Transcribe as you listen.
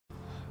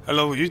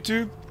Hello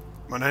YouTube,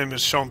 my name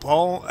is Sean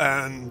Paul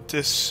and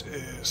this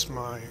is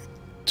my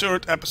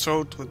third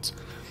episode with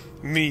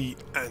me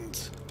and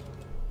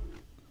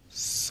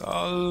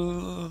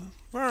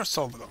where's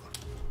Salvador?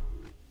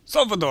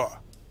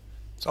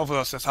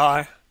 Salvador says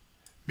hi,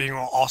 being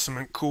all awesome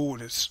and cool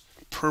with his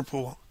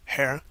purple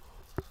hair.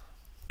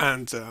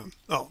 And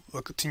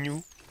we'll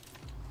continue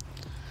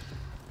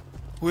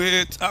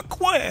with a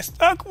quest.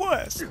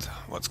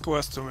 What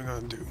quest are we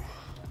gonna do?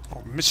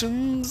 Oh,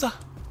 missions?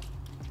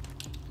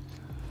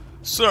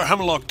 Sir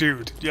Hammerlock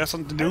dude, do you have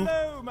something to do?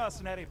 Hello,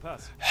 mercenary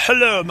person.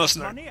 Hello,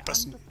 mercenary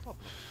person.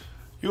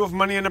 You have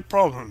money and a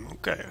problem.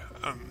 Okay.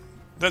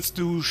 Let's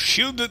do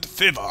shielded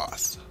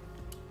favors.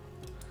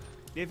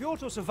 If you're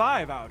to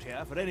survive out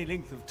here for any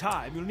length of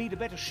time, you'll need a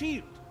better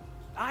shield.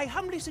 I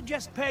humbly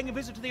suggest paying a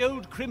visit to the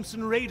old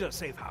Crimson Raider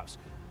safe house.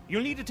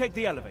 You'll need to take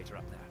the elevator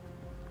up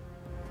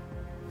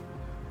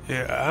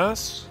there.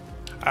 Yes.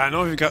 I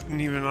know you've gotten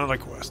even another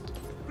quest.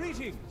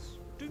 Greetings.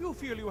 Do you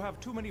feel you have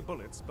too many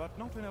bullets but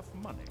not enough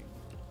money?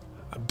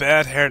 A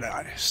bad hair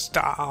dye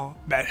style.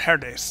 Bad hair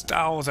dye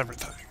style is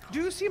everything.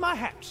 Do you see my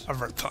hat?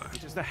 Everything.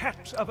 It is the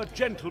hat of a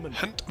gentleman.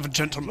 Hat of a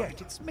gentleman.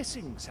 Yet it's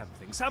missing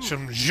something.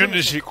 Some je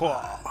ne sais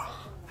quoi.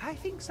 I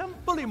think some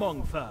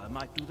Bullymong fur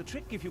might do the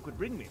trick if you could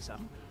bring me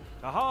some.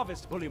 To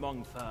harvest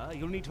Bullymong fur,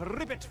 you'll need to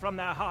rip it from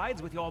their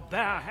hides with your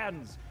bare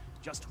hands.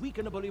 Just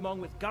weaken a Bullymong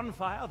with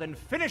gunfire, then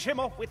finish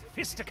him off with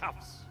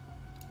fisticuffs.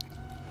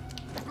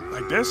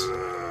 Like this?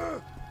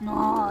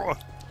 No.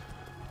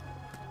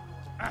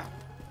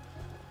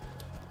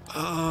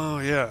 Oh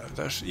yeah,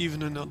 there's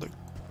even another...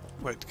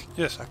 Wait,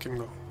 yes, I can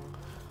go.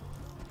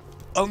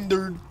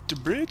 Under the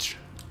bridge?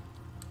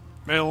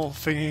 Mail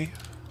thingy.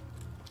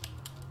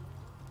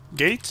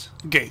 Gate?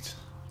 Gate.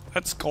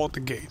 Let's call it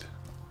the gate.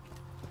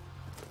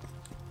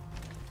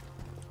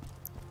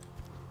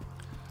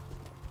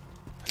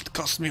 It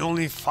cost me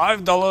only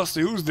 $5 to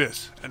use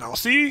this, and I'll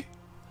see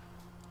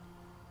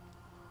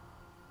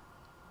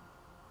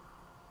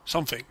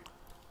something.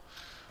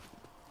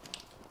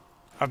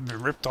 I've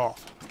been ripped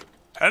off.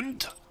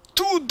 And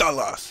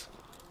 $2.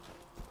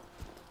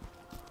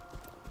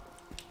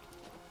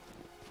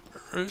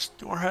 Where's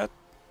your head?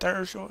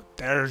 There's your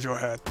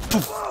head.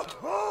 Poof.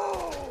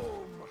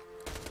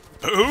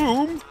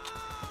 Boom!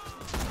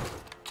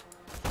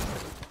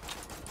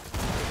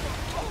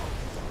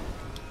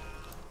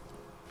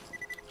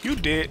 You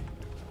did.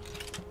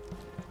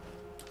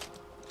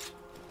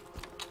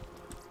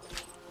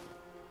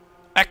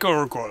 Echo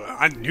recorder.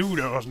 I knew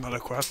there was another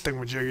quest thing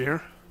with Jig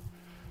here.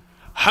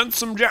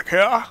 Handsome Jack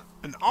here.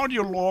 An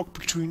audio log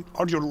between an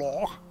audio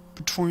log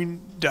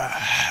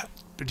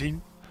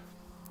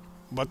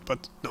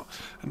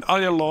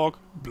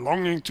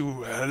belonging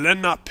to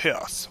Helena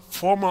Pierce,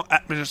 former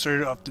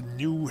administrator of the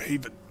New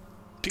Haven.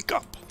 Pick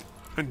up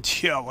and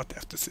hear what they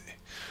have to say.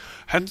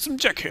 Handsome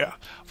Jack here.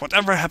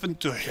 Whatever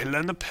happened to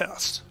Helena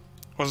Pierce?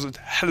 Was it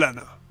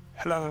Helena?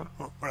 Helena?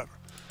 Oh, whatever.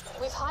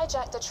 We've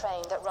hijacked the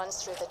train that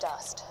runs through the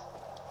dust.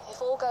 If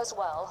all goes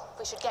well,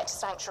 we should get to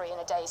Sanctuary in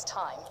a day's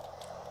time.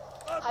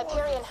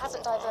 Hyperion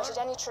hasn't diverted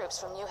any troops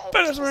from New Haven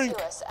to the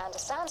Suez, and a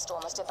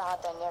sandstorm has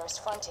devoured their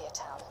nearest frontier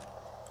town.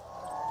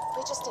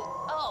 We just need...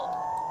 Oh!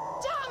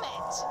 Damn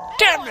it!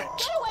 Damn Everyone, it!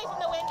 get away from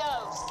the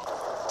windows!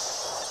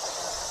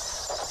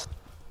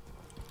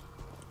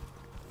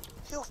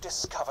 You've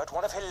discovered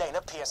one of Helena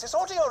Pierce's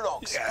audio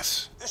logs.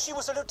 Yes. She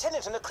was a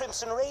lieutenant in the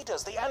Crimson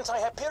Raiders, the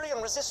anti-Hyperion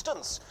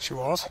resistance. She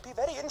was? I'd be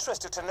very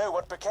interested to know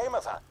what became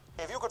of her.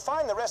 If you could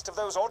find the rest of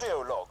those audio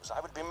logs, I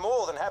would be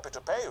more than happy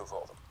to pay you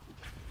for them.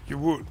 You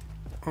would.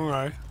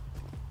 Alright.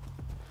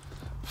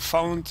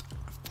 Find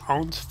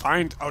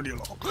audio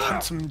log.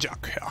 Handsome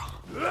Jack here.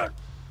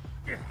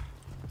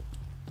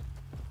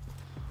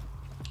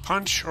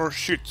 Punch or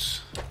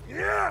shoot?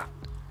 Yeah.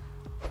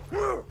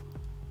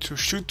 To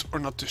shoot or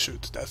not to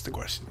shoot? That's the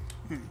question.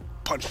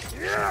 Punch.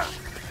 Yeah.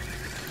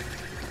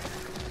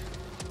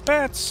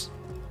 Pets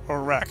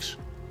or Rex?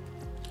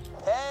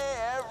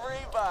 Hey,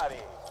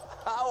 everybody.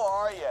 How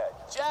are you?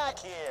 Jack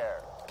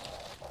here.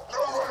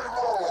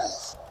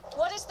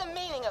 What is the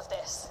meaning of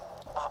this?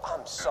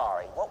 I'm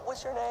sorry. What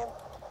was your name?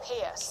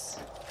 Pierce.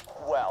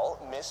 Well,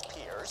 Miss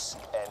Pierce,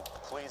 and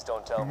please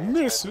don't tell me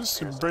Missus,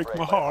 you break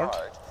my heart.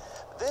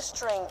 This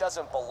train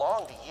doesn't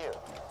belong to you,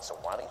 so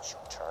why don't you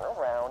turn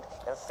around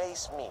and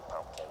face me,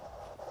 Pumpkin?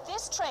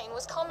 This train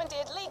was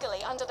commandeered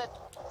legally under the...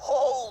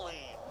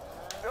 Holy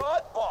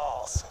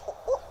nutballs!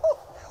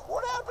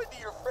 What happened to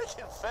your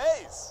freaking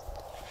face?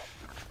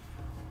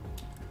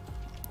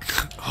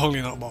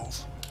 Holy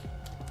nutballs.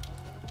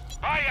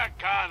 Fire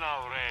gun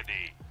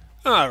already!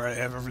 I already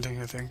have everything,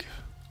 I think.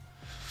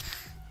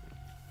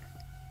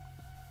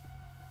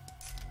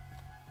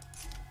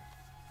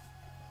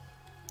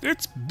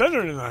 It's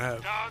better than I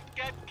have. Don't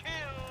get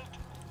killed!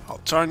 I'll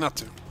try not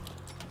to.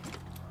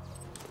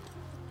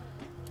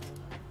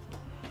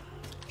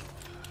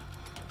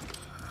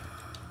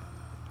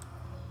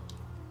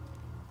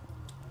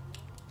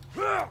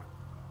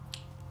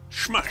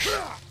 Smash!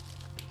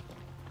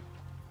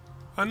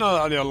 Another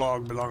audio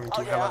log belonging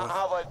to Okay, Helena.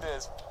 how about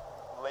this?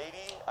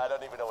 Lady, I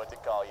don't even know what to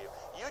call you.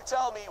 You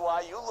tell me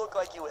why you look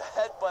like you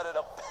headbutted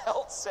a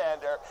belt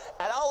sander,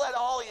 and I'll let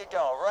all you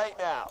go right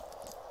now.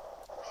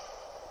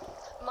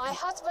 My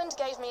husband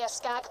gave me a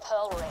skag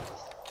pearl ring.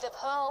 The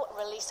pearl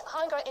release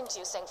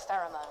hunger-inducing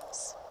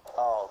pheromones.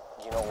 Oh,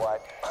 you know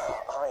what?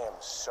 I am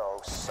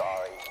so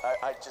sorry.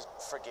 I just,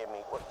 forgive me.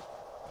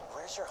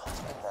 Where's your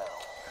husband now?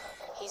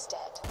 He's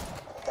dead.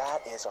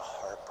 That is a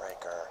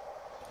heartbreaker.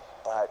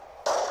 But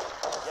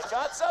you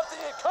got something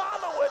in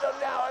common with him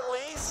now, at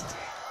least.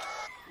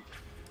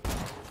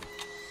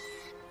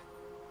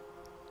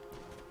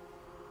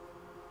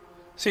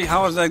 See,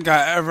 how is that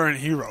guy ever a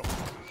hero?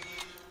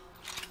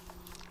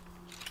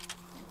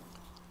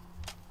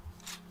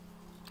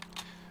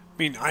 I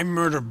mean, I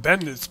murder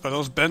bandits, but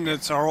those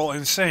bandits are all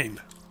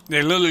insane.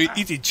 They literally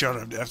eat each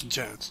other if they have the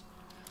chance.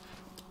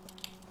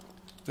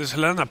 This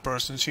Helena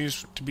person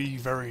seems to be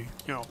very,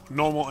 you know,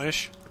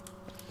 normal-ish.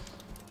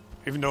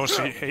 Even though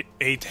she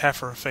ate half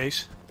her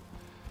face.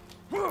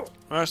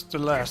 Where's the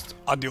last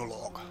audio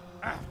log?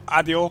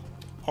 Audio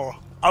or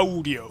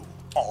audio?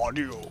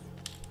 Audio.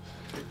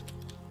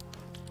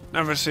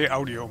 Never say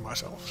audio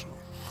myself. So.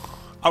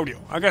 Audio.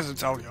 I guess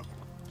it's audio.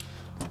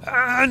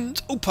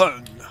 And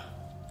open.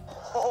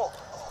 Oh,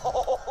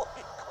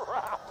 holy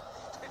crap!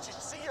 Did you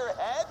see your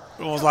head?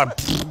 It was like.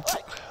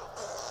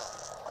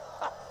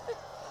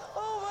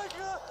 Oh my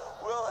god!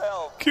 We'll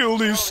help. Kill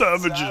these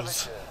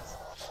savages.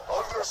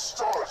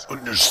 Understood.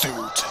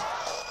 Understood.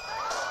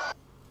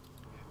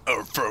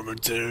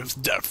 Affirmative.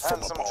 Death from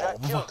Handsome Jack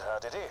above. killed her,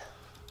 did he?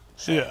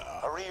 Shame.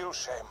 Yeah. A real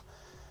shame.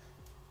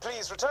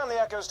 Please return the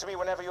echoes to me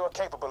whenever you are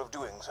capable of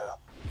doing so.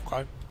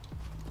 Okay.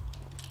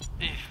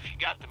 If you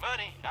got the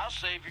money, I'll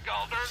save your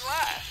gall darn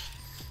life.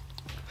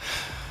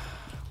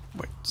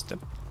 Wait, step.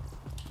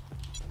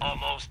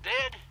 Almost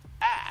dead?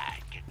 I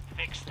can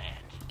fix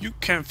that. You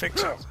can't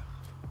fix it.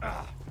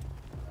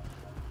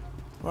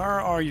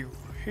 Where are you?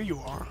 Here you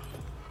are.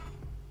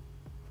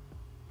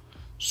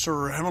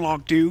 Sir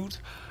Hemlock Dude.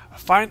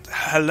 Find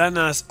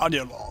Helena's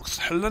audio logs.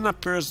 Helena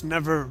appears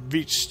never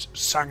reached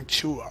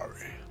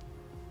Sanctuary.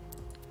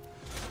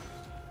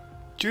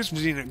 Choose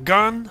between a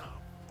gun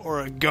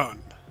or a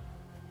gun.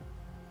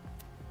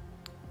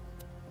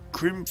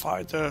 Grim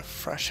Fighter,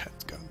 fresh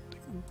handgun.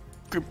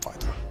 Grim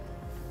Fighter.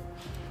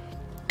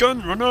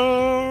 Gun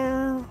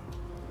runner!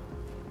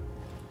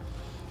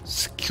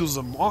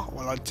 Excusez-moi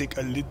while I take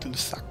a little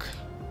suck.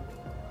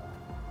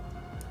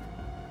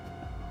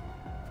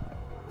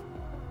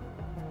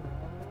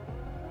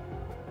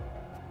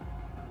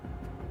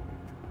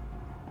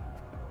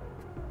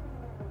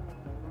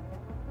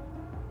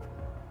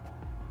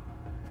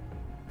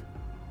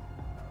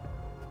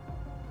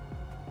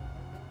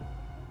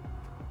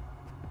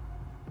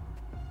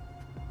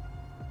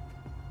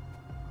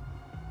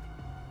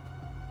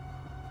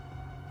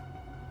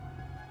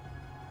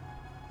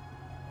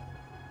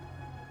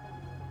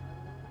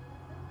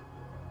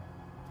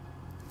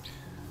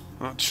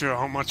 Not sure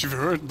how much you've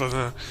heard,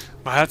 but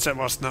my headset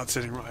was not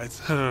sitting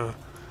right.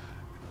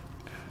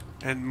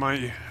 And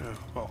my,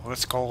 well,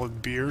 let's call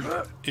it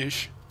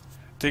beard-ish,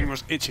 thing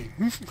was itching.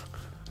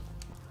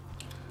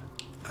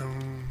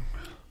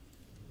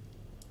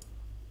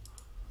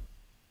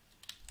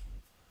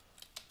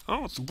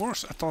 Oh, it's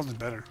worse. I thought it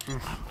better. I'm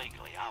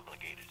legally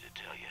obligated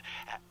to tell you,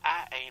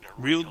 I ain't a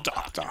Real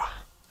doctor.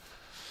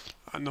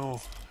 I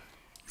know.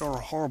 You're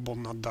a horrible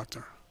nut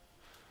doctor.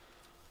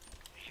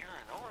 You're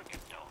an organ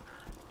donor,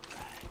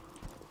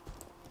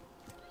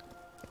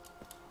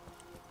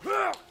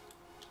 right?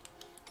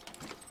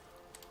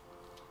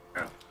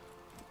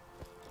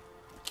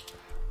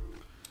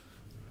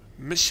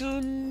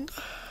 Mission.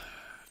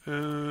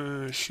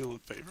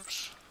 Shield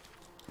favors.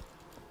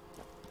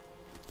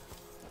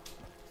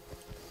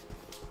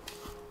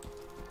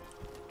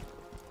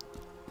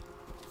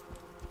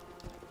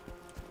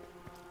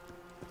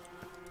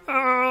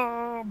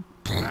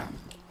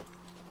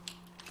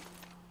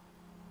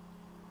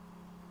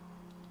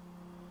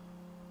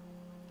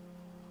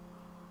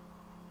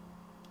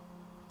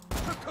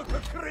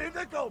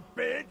 Critical,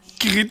 bitch!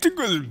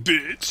 Critical,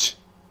 bitch!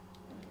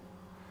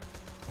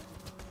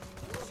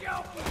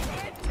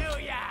 Into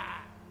ya!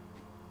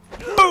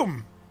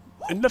 Boom!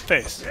 In the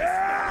face.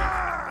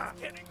 Yeah!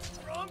 Getting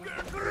stronger.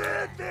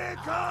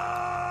 Critical!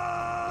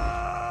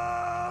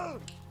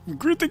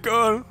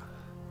 Critical!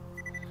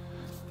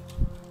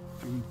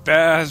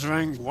 Bass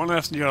rank one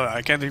after the other.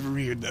 I can't even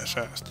read that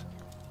fast.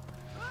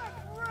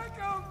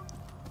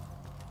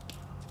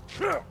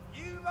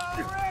 You've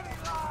already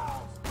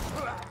lost!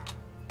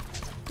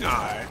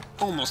 I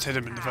almost hit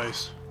him in the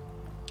face.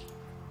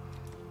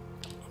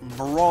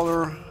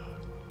 Marauder.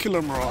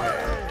 Killer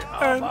Marauder.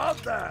 How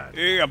about that?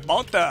 Hey,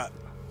 about that.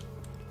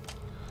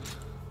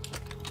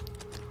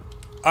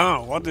 I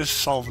don't know, what is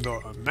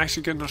Salvador? A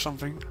Mexican or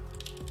something?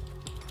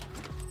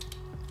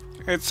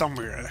 It's some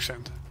weird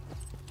accent.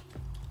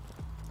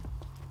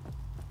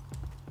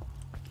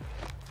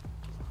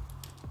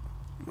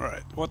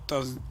 Right, what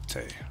does it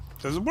say?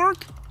 Does it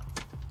work?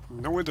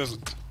 No, it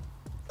doesn't.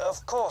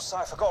 Of course,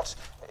 I forgot.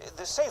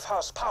 The safe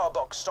house power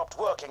box stopped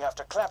working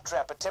after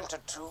Claptrap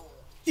attempted to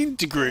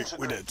integrate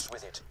with it.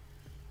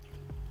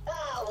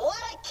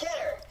 What a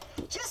kidder!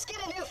 Just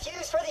get a new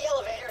fuse for the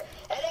elevator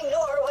and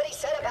ignore what he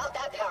said about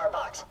that power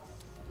box.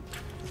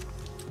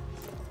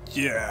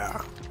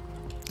 Yeah,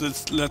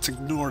 let's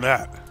ignore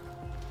that.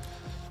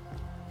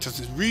 Because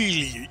it's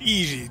really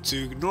easy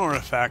to ignore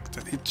the fact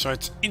that he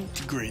tried to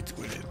integrate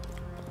with it.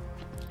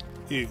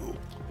 Ew.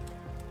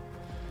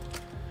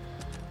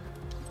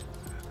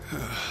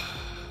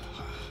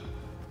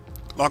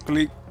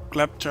 Luckily,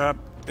 Claptrap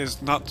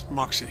is not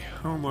Moxie.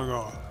 Oh my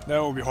god,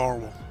 that would be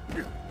horrible.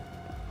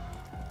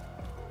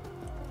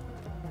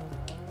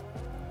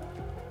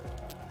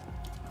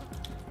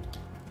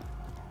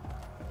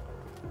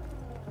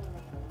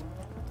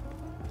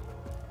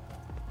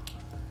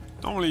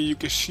 Normally you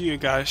can see a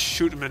guy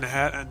shoot him in the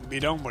head and be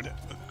done with it,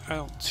 but I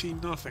don't see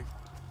nothing.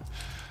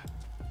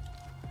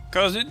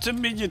 Cause it's a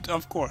midget,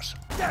 of course.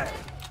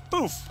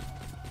 Poof!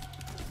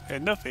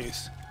 In the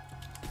face.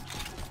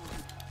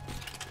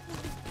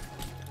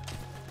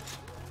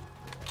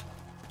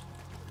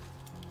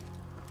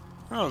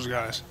 Those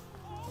guys.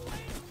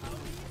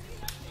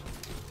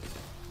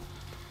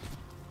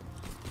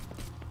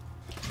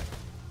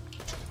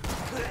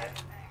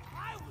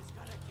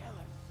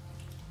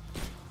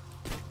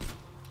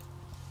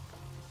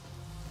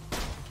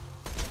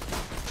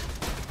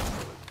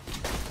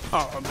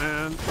 Oh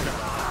man.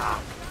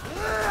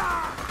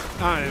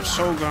 I am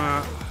so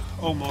gonna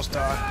almost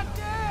die.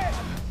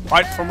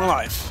 Fight for my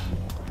life.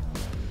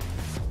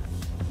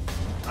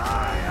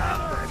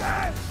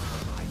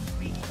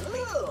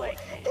 Ooh,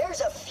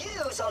 there's a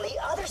fuse on the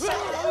other side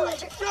of that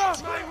electric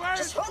fence.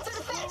 Just run through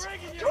the fence.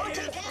 You won't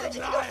take damage if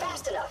you go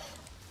fast enough.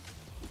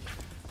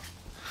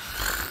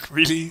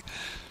 Really?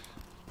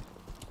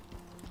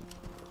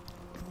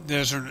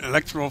 There's an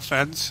electrical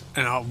fence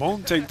and I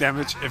won't take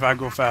damage if I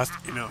go fast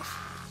enough.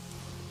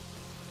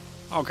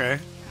 Okay.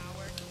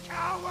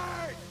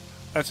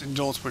 Let's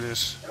indulge with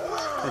this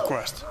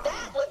request.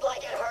 That looked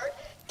like it hurt.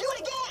 Do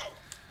it again.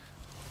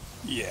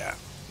 Yeah,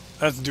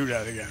 let's do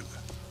that again.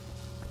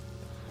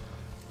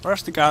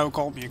 Where's the guy who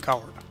called me a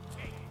coward?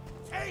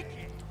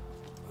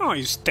 Oh,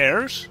 he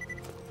stares.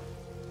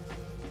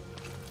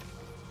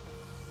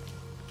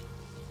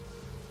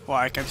 Well,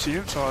 I can't see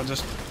him, so I'll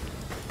just...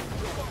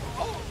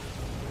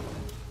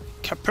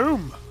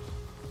 Kapoom!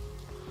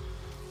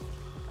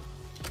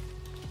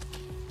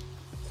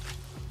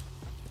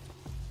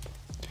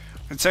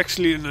 It's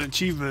actually an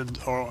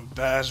achievement or a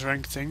badass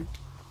rank thing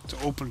to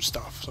open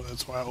stuff, so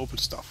that's why I open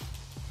stuff.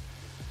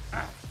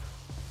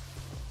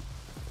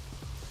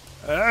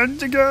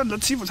 And again,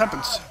 let's see what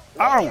happens.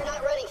 Ow! You're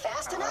not running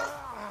fast enough?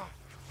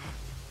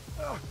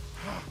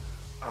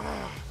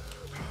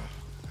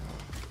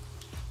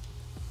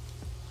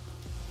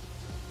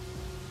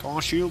 Come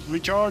on, shield,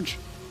 recharge.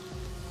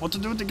 Want to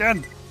do it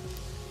again?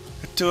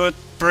 Until it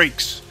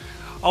breaks.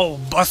 I'll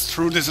bust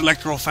through this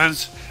electrical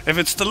fence if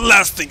it's the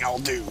last thing I'll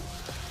do.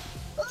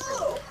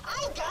 Ooh,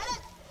 I got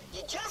it.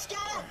 You just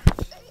gotta...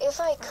 If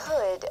I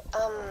could,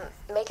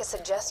 make a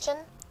suggestion?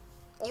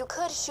 You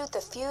could shoot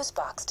the fuse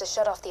box to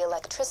shut off the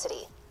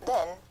electricity,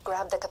 then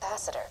grab the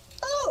capacitor.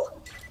 Ooh,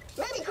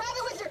 maybe grab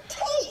it with your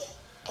teeth.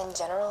 In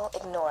general,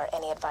 ignore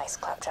any advice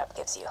Claptrap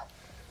gives you.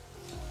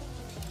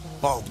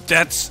 Well,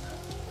 that's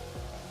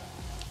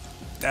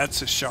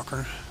a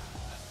shocker.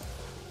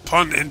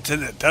 Pun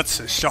intended, that's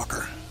a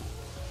shocker.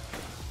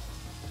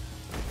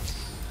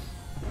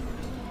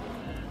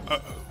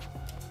 Uh-oh.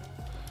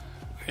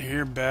 I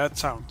hear bad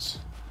sounds.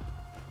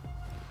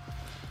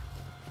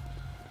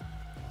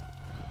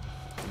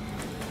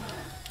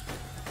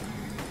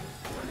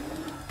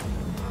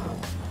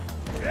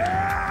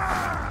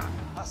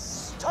 A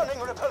stunning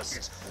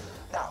repulse.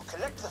 Now,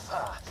 collect the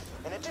fur.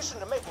 In addition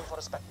to making for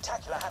a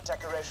spectacular hat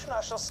decoration,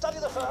 I shall study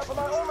the fur for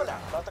my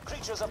almanac about the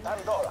creatures of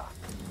Pandora.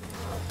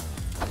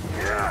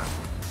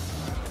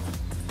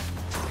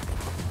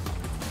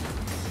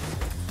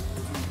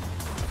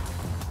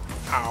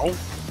 Ow.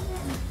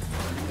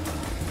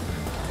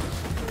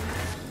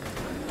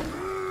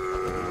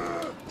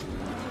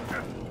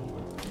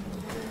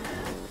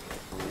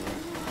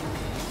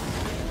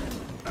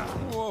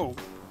 Whoa.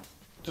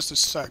 Just a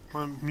sec,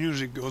 my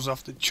music goes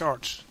off the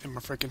charts in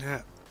my freaking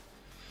head.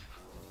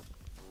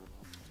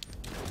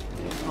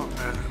 Oh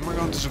man, am I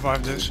going to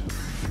survive this?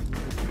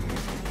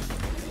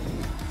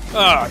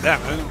 Ah,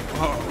 damn it.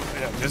 Oh,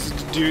 yeah, this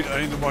is the dude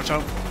I need to watch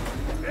out.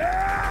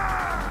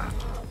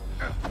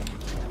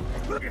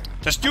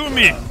 Just you and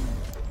me!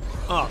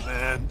 Oh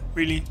man,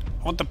 really?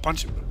 I want to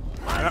punch him.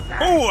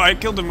 Oh, I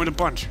killed him with a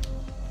punch.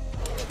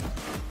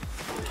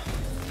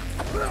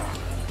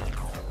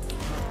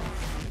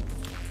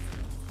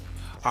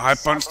 I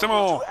punched them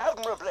all.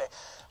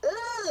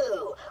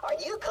 Ooh, are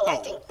you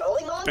collecting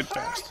Bullymong bit fur?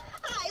 fast.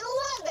 I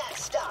love that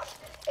stuff.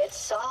 It's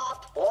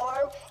soft,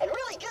 warm, and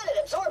really good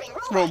at absorbing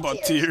Robot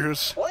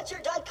tears. Once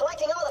you're done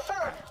collecting all the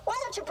fur, why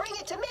don't you bring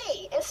it to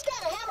me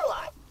instead of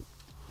Hammerlock?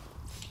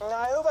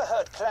 I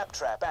overheard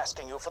Claptrap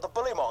asking you for the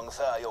Bullymong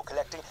fur you're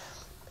collecting.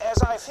 As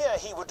I fear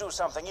he would do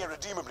something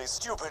irredeemably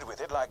stupid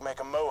with it, like make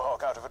a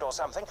mohawk out of it or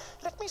something,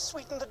 let me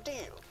sweeten the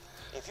deal.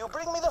 If you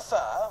bring me the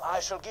fur, I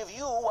shall give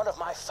you one of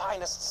my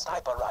finest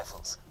sniper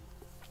rifles.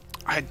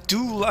 I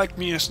do like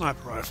me a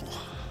sniper rifle.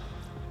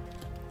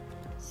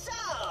 So,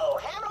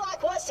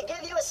 Hammerlock wants to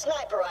give you a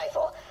sniper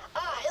rifle.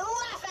 I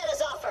laugh at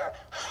his offer.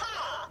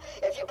 Ha!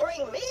 If you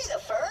bring me the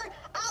fur,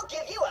 I'll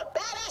give you a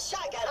badass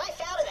shotgun I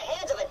found in the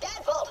hands of a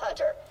dead vault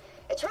hunter.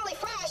 It's really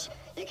fresh.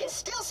 You can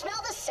still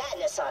smell the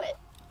sadness on it.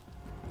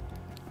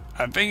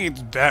 I think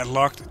it's bad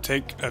luck to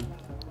take a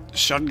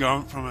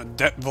shotgun from a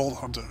dead vault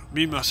hunter.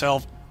 Me,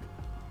 myself,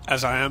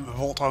 as I am a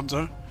vault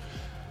hunter.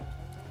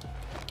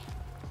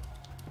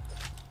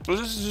 But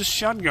this is a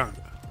shotgun.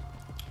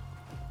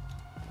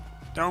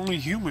 They're only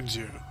humans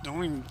here. The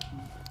only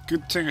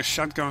good thing a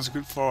shotgun is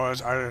good for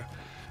is either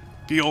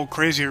be all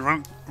crazy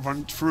and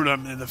run through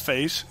them in the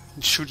face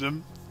and shoot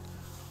them,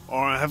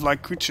 or have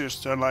like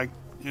creatures that like,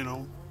 you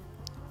know,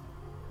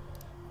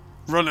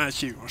 run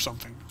at you or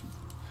something.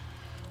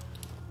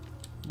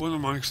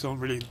 Bullymongs don't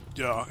really,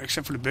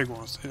 except for the big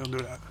ones, they don't do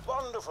that.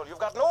 Wonderful, you've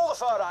gotten all the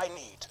fur I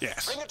need.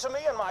 Yes. Bring it to me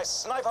and my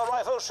sniper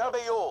rifle shall be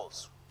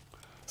yours.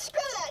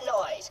 Screw that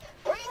noise.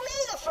 Bring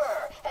me the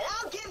fur, and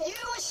I'll give you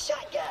a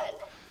shotgun.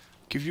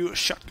 Give you a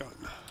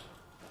shotgun.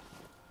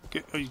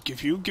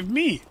 Give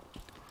me.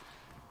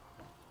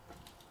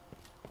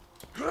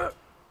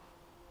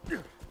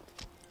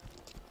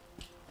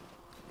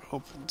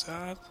 Open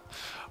that.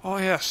 Oh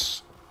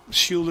yes,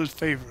 shielded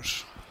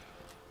favors.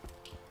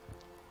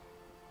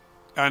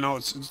 I know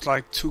it's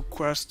like 2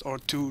 quests or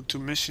two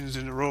missions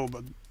in a row,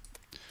 but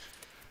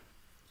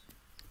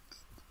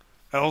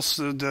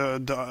also the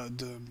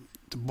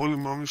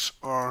Bullymongs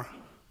are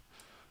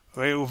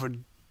way over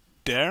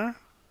there.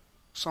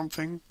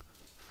 Something.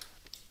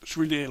 It's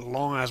really a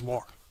long ass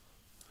walk.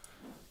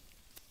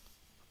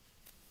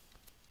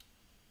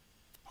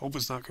 Hope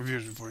it's not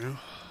confusing for you.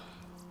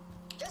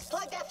 Just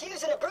plug that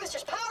fuse into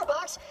Brewster's power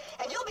box,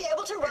 and you'll be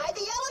able to ride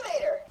the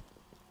elevator.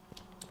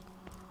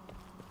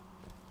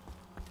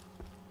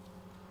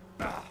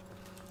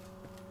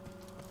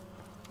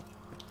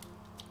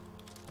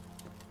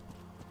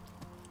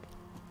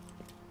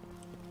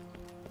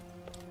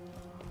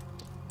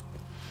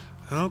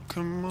 Oh,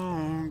 come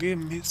on, give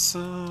me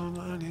some.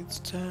 I need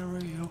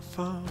stereo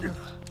phone.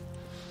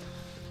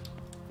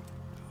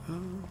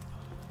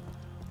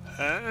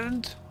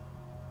 And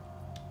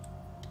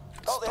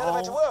Got the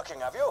elevator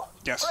working, have you?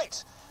 Yes.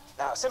 Great.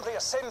 Now simply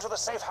ascend to the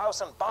safe house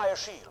and buy a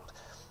shield.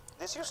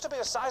 This used to be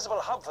a sizable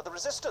hub for the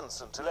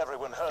resistance until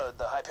everyone heard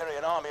the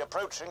Hyperion army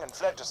approaching and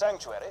fled to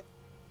Sanctuary.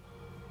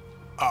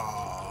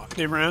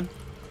 they ran.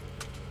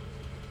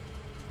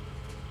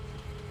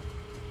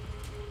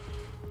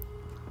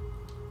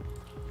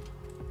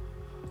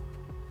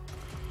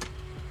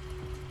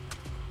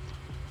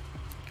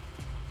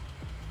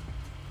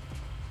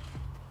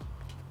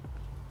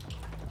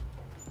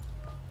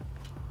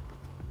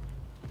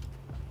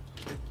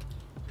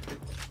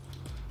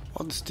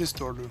 What does this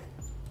door do?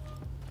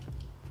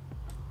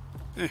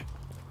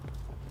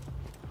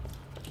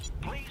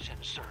 Please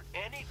insert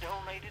any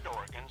donated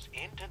organs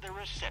into the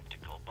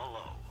receptacle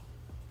below.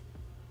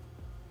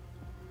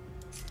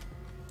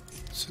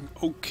 It's an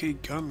okay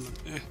gun.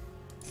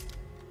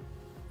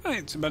 Hey,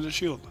 it's a better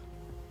shield.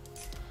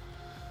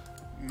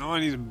 Now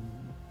I need to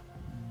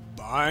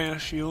buy a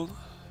shield.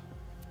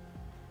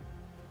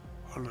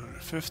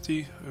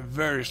 150, a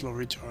very slow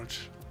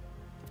recharge.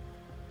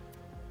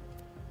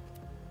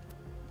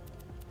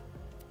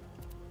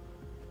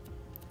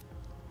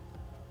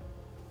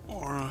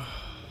 Or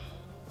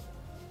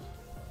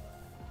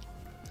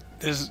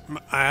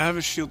I have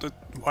a shield that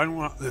why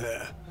don't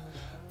I,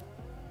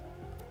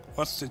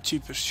 what's the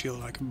cheapest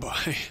shield I can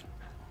buy?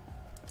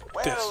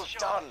 Well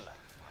done.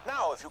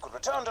 Now, if you could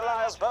return to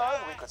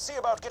Liarsburg, we could see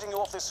about getting you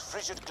off this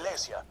frigid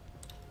glacier.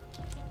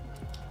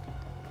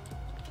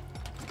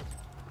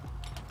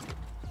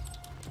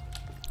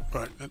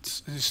 Right,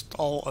 let's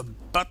install a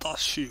better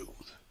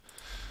shield.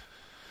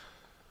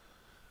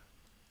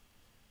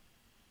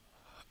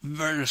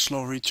 Very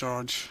slow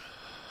recharge.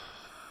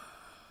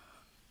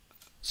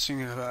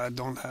 Seeing that I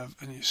don't have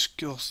any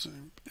skills to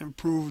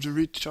improve the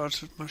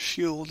recharge of my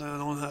shield, and I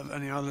don't have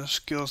any other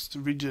skills to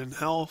regen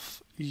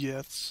health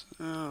yet,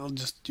 I'll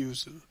just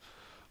use a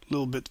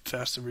little bit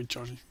faster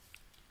recharging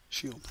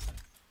shield.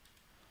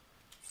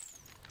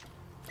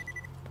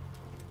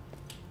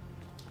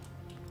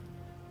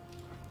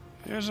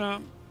 Here's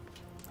a...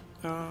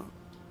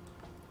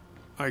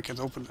 I can't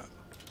open that.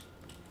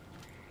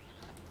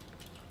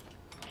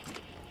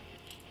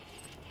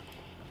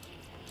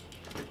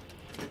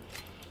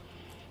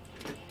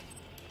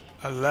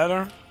 A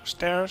ladder,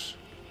 stairs,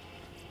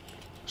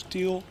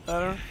 steel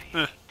ladder.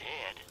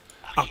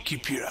 I'll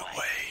keep you that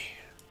way.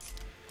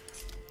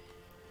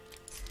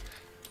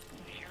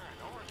 You're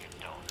an organ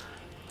donor,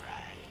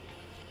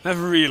 right?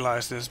 Never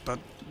realized this, but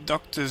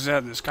Dr.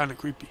 Zed is kind of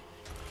creepy.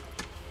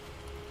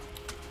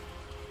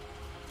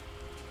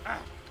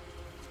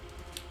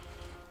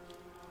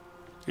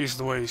 He's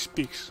the way he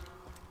speaks.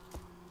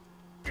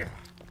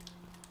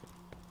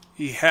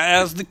 He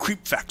has the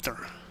creep factor.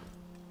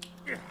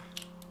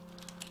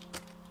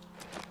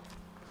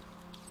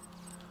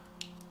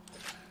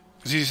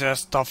 She says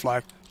stuff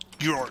like,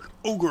 "You're an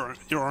ogre.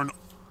 You're an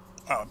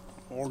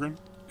organ.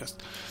 Yes,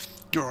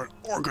 you're an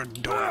organ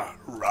donor,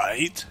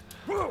 right?"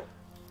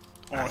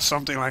 Or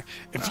something like,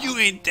 "If you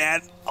ain't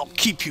that, I'll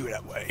keep you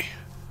that way."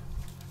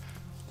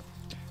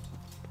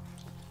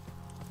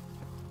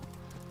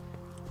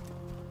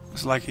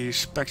 It's like he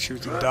expects you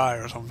to die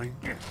or something.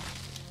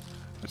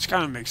 Which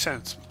kind of makes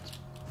sense.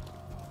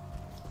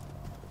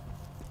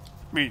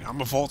 I mean,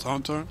 I'm a vault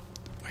hunter.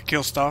 I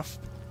kill stuff.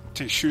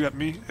 They shoot at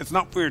me. It's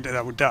not weird that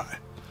I would die.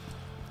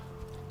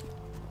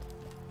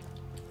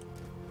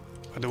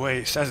 But the way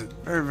he says it,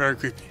 very, very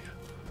creepy.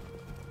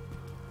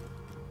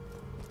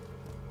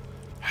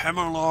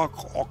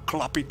 Hammerlock or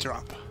Clappy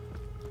Trap.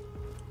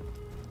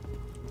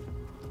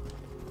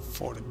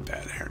 For the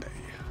bad hair day.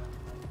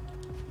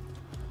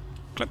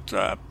 Clip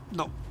trap.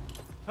 No.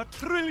 A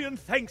trillion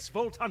thanks,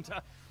 Vault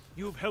Hunter.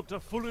 You've helped a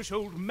foolish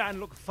old man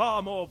look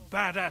far more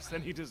badass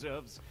than he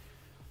deserves.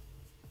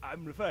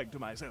 I'm referring to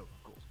myself,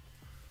 of course.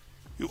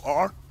 You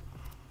are?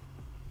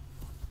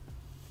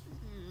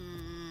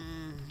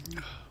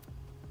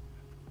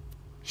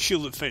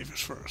 Shielded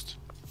favors first.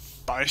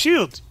 Buy a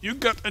shield. You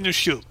got a new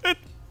shield.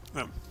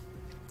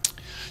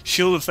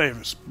 Shielded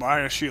favors. Buy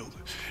a shield.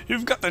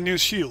 You've got a new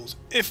shield.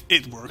 If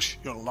it works,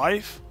 your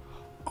life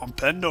on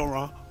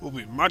Pandora will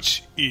be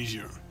much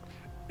easier.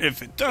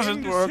 If it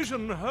doesn't work,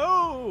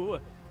 ho!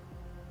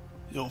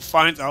 You'll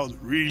find out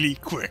really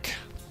quick.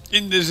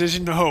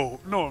 Indecision ho.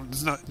 No,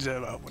 it's not.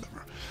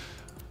 Whatever.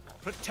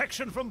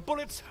 Protection from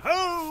bullets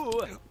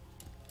ho!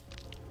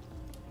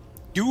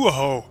 You a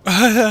ho.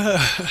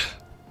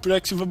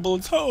 Protection from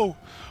bullets ho.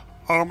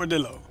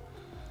 Armadillo.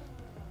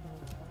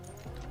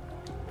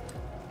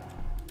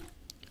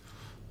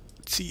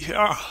 Let's see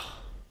here.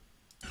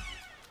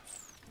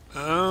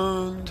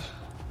 And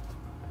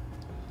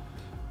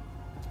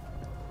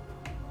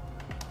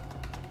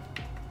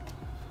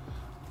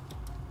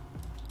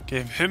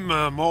give him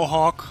a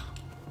mohawk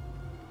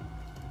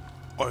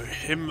or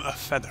him a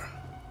feather.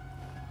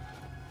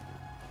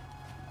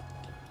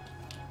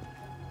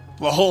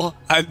 Well,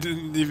 I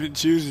didn't even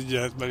choose it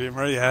yet, but he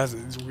already has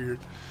it. It's weird.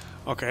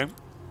 Okay.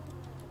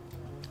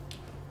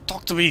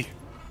 Talk to me.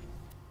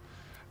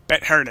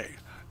 Bad hair day.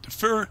 The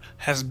fur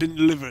has been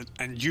delivered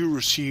and you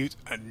received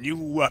a new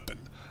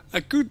weapon.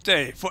 A good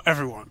day for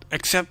everyone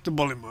except the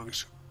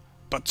Bullymongs.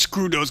 But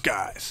screw those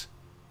guys.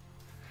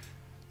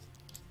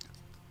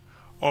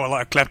 Or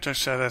like Clapter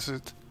says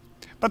it.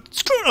 But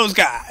screw those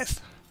guys.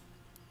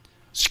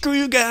 Screw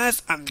you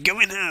guys, I'm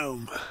going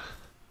home.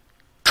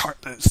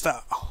 Cartman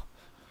style.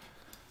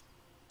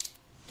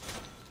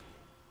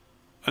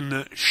 And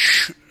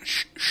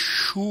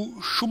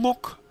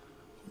Shumok?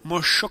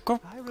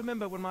 Moshoko? I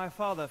remember when my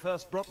father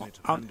first brought me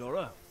to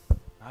Pandora.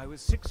 I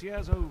was 6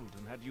 years old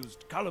and had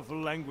used colourful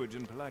language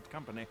in polite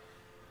company.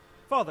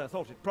 Father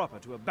thought it proper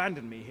to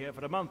abandon me here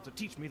for a month to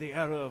teach me the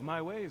error of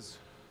my ways.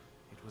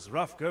 It was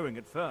rough going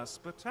at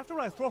first, but after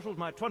I throttled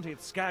my 20th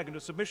skag into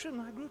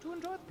submission, I grew to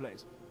enjoy the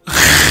place.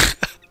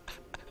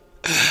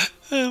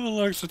 I'm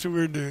like such a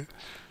weird dude.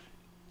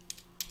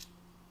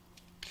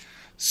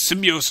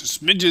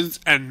 Symbiosis, midgets,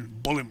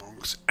 and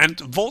Bullymongs. And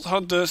Vault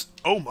Hunters,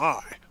 oh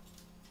my.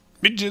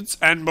 Midgets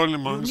and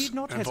Bullymongs. You need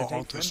not and Vault hesitate,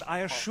 Hunters. friend. I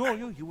assure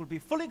you, you will be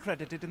fully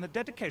credited in the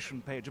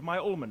dedication page of my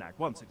almanac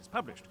once it is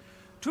published.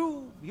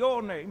 To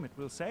your name, it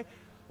will say,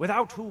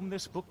 without whom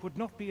this book would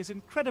not be as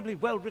incredibly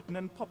well written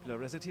and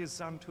popular as it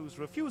is, and whose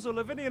refusal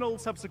of any and all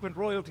subsequent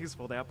royalties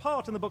for their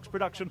part in the book's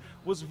production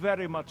was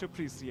very much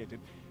appreciated.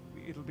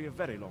 It'll be a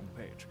very long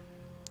page.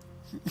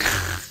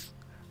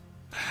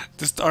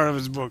 The start of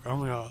his book, oh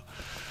my god.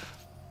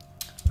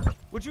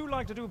 Would you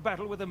like to do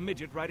battle with a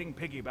midget riding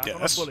piggyback on a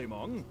Yes.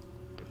 bullymong?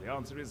 If the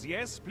answer is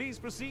yes, please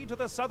proceed to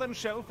the southern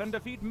shelf and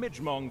defeat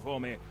Midgemong for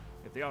me.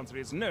 If the answer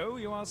is no,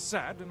 you are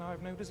sad, and I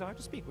have no desire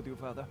to speak with you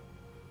further.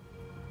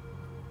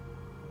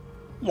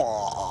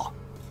 Wah.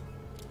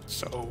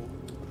 So,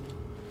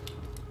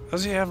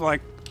 does he have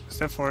like, is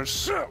that for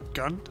his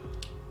gun?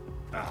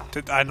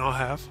 That I not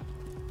have.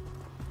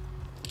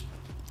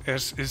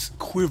 There's his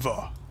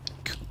quiver.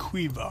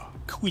 Quiver.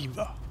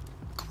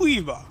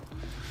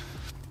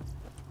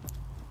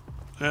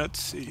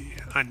 Let's see.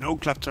 I know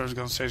Clapter is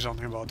gonna say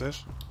something about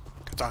this.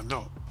 Cause I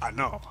know.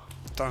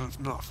 Done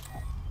enough.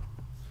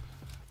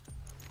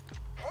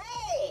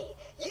 Hey,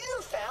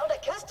 you found a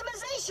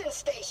customization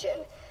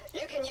station.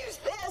 You can use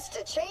this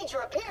to change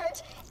your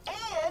appearance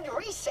and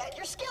reset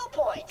your skill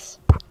points.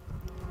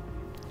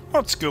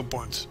 What skill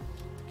points?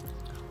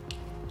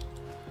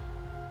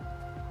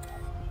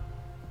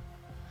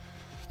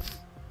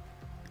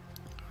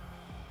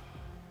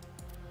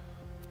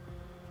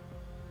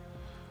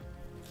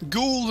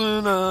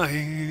 Golden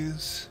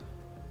eyes.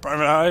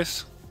 Private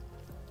eyes.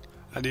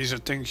 And these are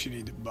things you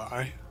need to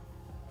buy.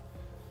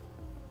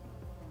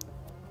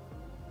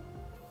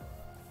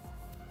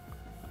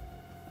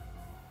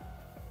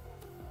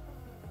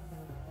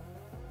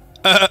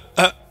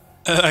 It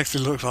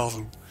actually looks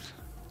awesome.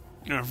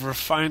 A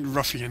refined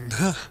ruffian.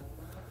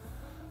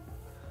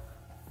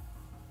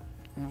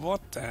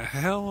 What the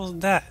hell was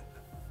that?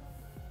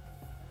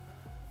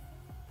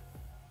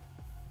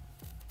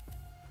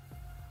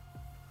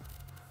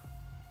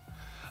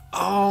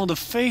 Oh, the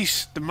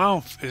face, the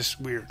mouth is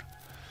weird.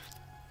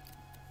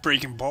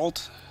 Breaking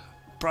Bolt,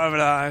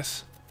 Private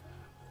Eyes.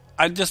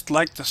 I just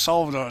like the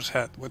Salvador's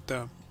head with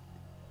the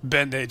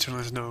bandage on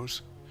his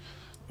nose.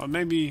 Or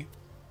maybe...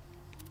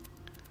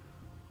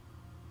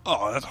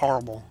 Oh, that's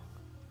horrible.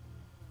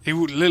 He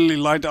would literally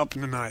light up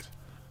in the night.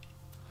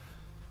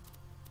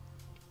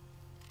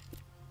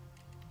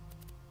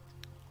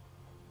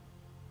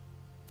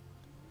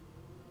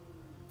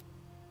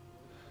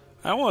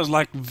 I always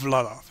like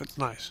Vladov, it's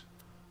nice.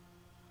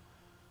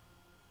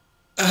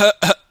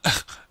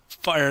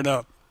 Fired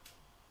up.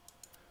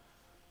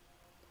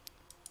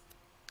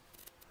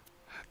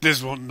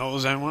 This one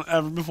knows anyone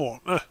ever before.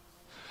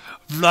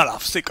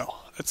 Vladov Sicko,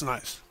 that's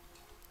nice.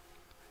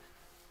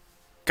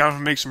 Gotta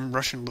make some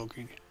Russian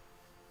looking.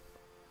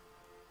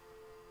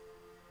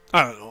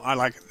 I don't know, I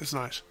like it, it's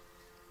nice.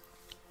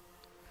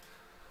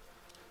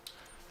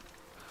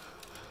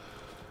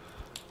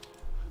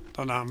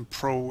 Not that I'm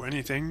pro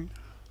anything.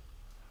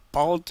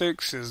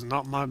 Politics is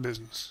not my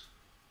business.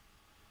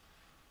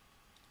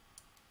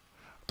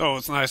 Though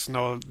it's nice to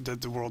know that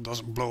the world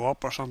doesn't blow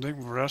up or something.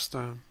 For the rest,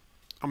 I'm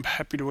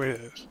happy the way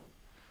it is.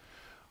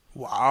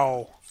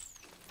 Wow.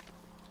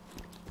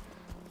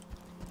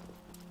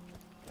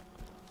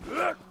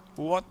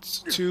 What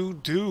to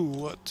do?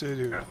 What to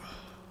do?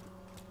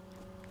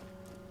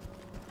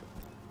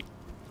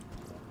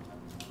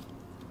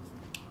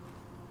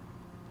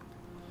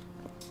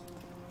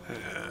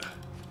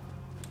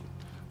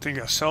 I think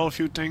I sell a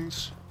few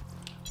things.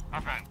 A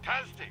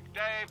fantastic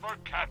day for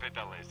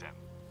capitalism.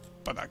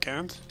 But I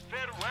can't.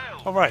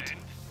 Farewell, Alright.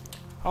 friend.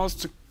 How's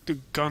the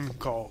gun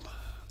called?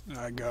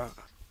 I got...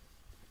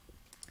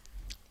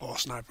 Oh,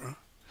 sniper.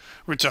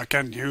 Which I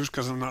can't use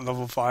because I'm not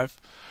level 5.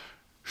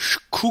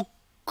 Shkukum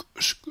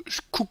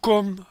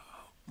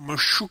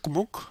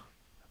Mashukmuk.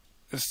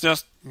 It's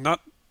just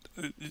not...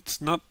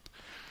 It's not...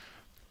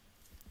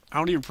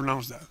 How do you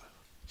pronounce that?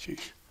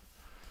 Sheesh.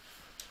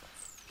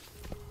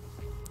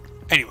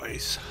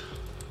 Anyways,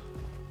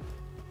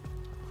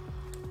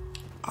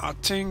 I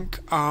think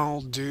I'll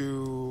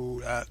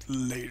do that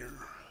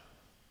later.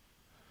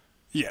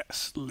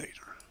 Yes,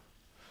 later.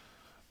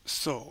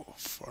 So,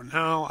 for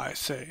now, I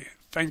say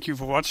thank you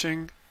for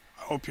watching.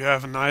 I hope you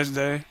have a nice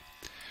day.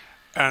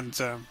 And,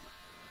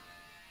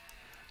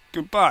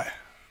 goodbye.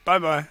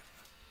 Bye-bye.